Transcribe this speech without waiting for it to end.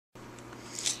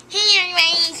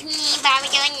Bobby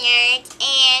Nerd,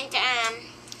 and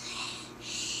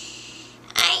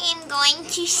I am going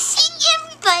to sing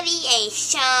everybody a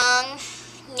song.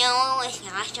 No, it's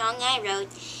not a song I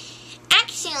wrote.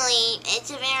 Actually,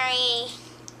 it's a very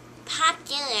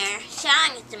popular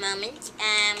song at the moment.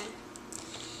 I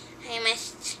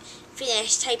must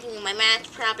finish typing my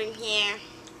math problem here.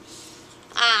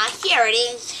 Here it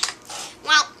is.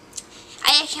 Well,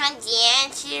 I just found the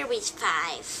answer was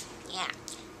 5. Yeah.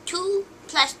 2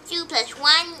 plus 2 plus 1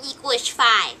 equals 5.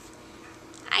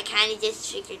 I kind of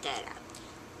just figured that out.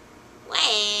 Well,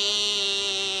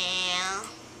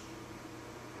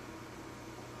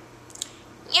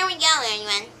 here we go,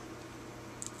 everyone.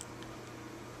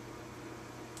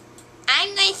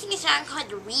 I'm going to sing a song called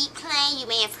Replay. You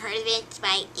may have heard of it. It's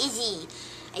by Izzy.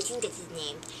 I think that's his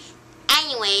name.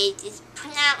 Anyway, just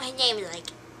pronounce his name is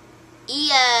like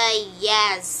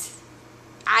yes.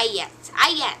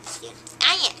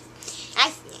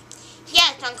 He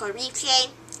has a song called Replay.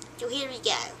 So here we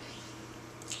go.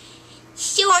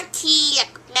 Shorty,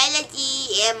 like melody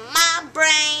in my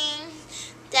brain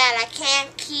that I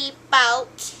can't keep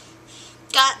out.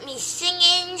 Got me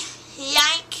singing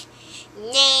like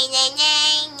nay, nay,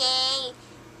 nay, nay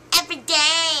every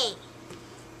day.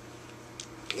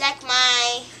 Like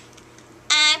my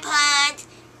iPod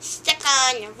stuck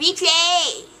on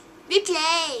replay.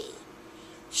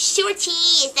 Shorty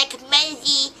is like a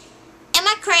melody in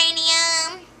my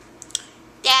cranium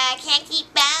that I can't keep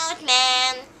out,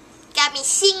 man. Got me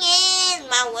singing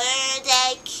my words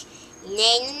like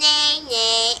nay, nay,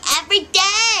 nay every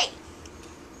day.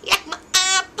 Like my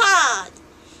iPod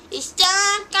is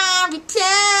stuck on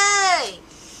replay.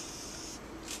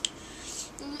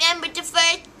 Remember the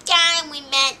first time we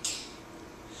met?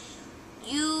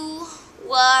 You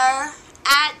were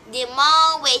at the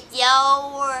mall with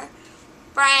your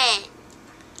friend.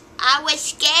 I was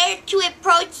scared to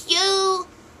approach you,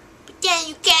 but then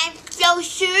you came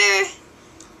closer.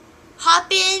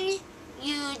 Hop in,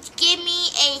 you'd give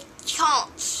me a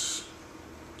chance.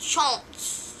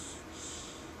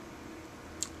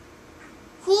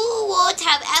 Who would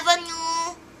have ever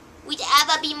knew we'd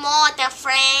ever be more than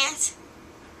friends?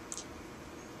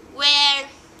 We're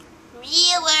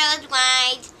real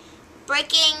worldwide,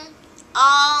 breaking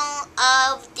all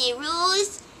of the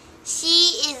rules.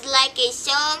 She is like a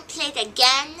song played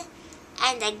again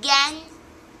and again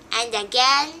and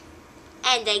again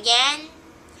and again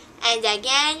and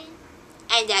again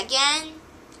and again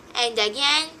and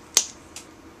again.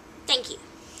 Thank you.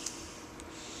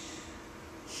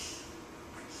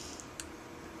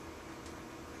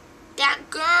 That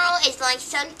girl is like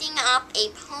something up a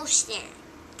poster.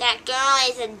 That girl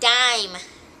is a dime,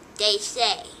 they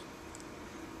say.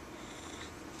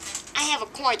 I have a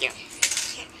quarter.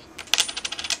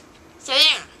 So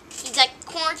yeah, he's like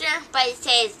quarter, but it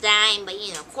says dime, but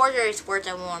you know, quarter is worth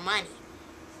more money.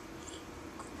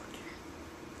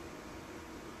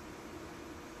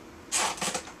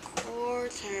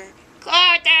 Quarter,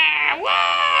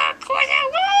 whoa, quarter,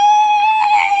 whoa!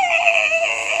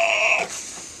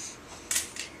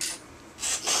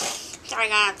 Sorry,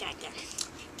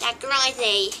 that girl is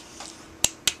a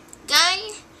gun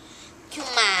to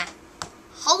my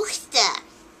holster.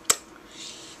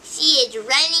 She is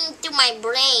running through my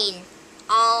brain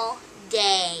all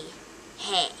day.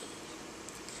 Hey.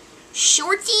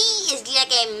 Shorty is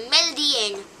like a melody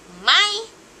in my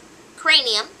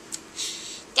cranium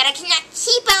that I cannot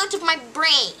keep out of my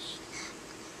brain.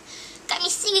 Got me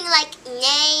singing like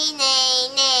nay, nay,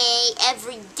 nay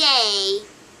every day.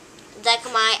 Like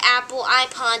my Apple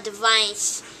iPod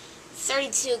device.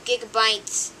 32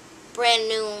 gigabytes. Brand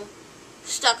new.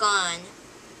 Stuck on.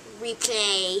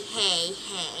 Replay, hey,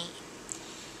 hey.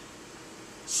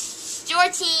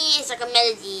 Shorty is like a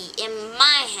melody in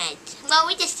my head. Well,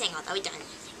 we just sang all that. We done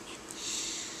anything.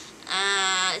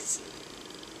 Let's see.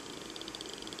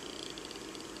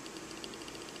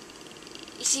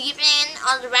 She's been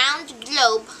all around the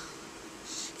globe.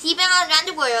 She's been all around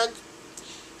the world.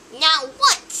 Now,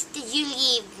 what did you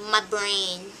leave my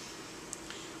brain?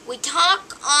 We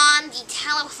talk on the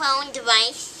telephone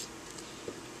device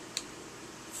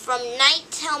from night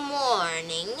till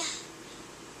morning.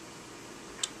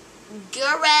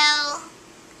 Girl,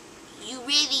 you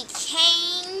really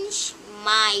changed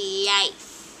my life.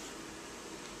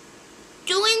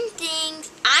 Doing things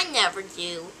I never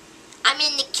do. I'm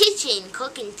in the kitchen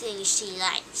cooking things she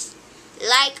likes.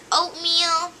 Like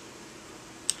oatmeal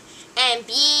and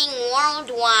being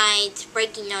worldwide,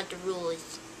 breaking out the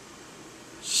rules.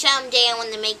 Someday I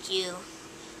want to make you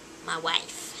my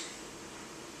wife.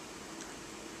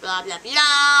 Blah blah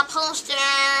blah, poster,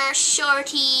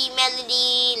 shorty,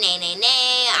 melody, nay nay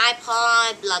nay, iPod,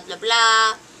 blah blah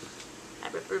blah,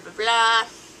 blah blah blah blah.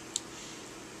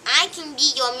 I can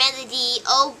be your melody,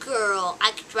 oh girl.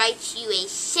 I could write you a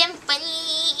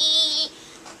symphony.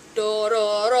 Do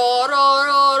do do do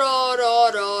do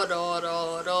do do do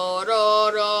do do do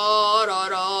do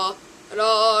do.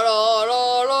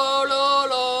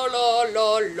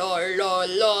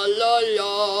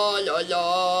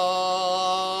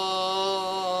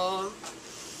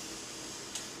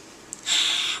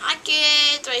 I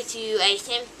could write you a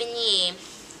symphony.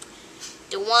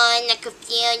 The one that could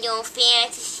feel your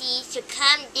fantasy. So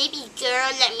come, baby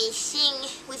girl, let me sing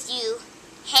with you.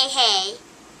 Hey, hey,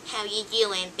 how you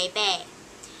doing, baby?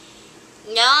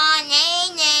 No,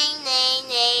 nay, nay, nay,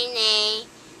 nay, nay.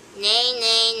 Nay,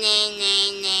 nay, nay,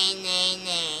 nay, nay, nay,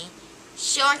 nay.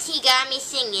 Shorty got me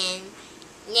singing.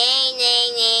 Nay,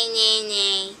 nay, nay, nay,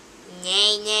 nay.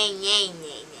 Nay, nay, nay,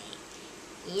 nay,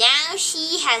 nay. Now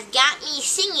she has got me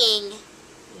singing.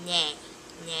 Nay,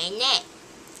 nay, nay.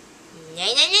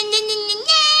 Nay, nay, nay, nay,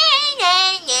 nay,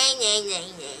 nay, nay, nay, nay,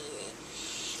 nay.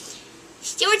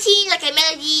 Shorty like a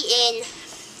melody in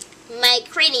my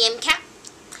cranium cap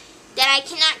that I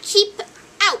cannot keep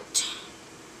out.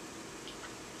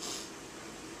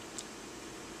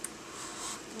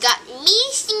 Got me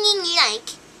singing like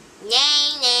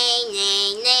nay, nay,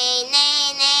 nay, nay,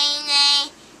 nay, nay, nay,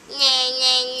 nay,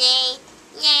 nay, nay,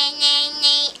 nay, nay,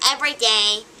 nay, every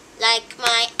day. Like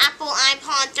my Apple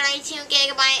iPod 32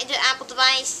 gigabyte Apple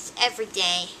device every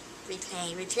day.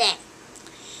 Replay, replay.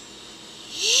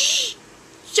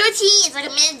 Shorty is like a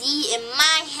melody in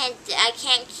my head that I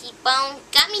can't keep on.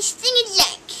 Got me singing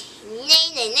like nay,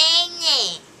 nay, nay,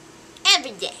 nay,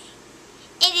 every day.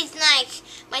 It is like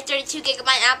my 32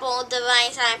 gigabyte Apple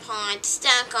device iPod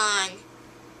stuck on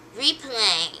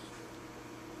replay,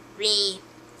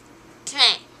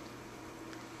 replay.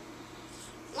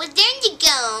 Well, there you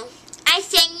go. I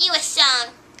sang you a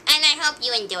song, and I hope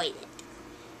you enjoyed it.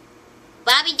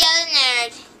 Bobby Doe the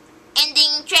Nerd,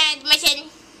 ending transmission.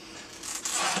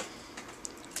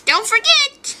 Don't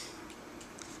forget,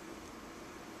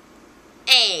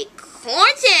 a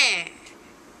quarter.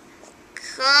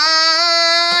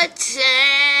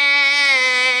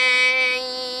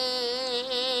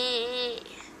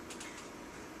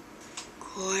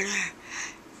 Quarter.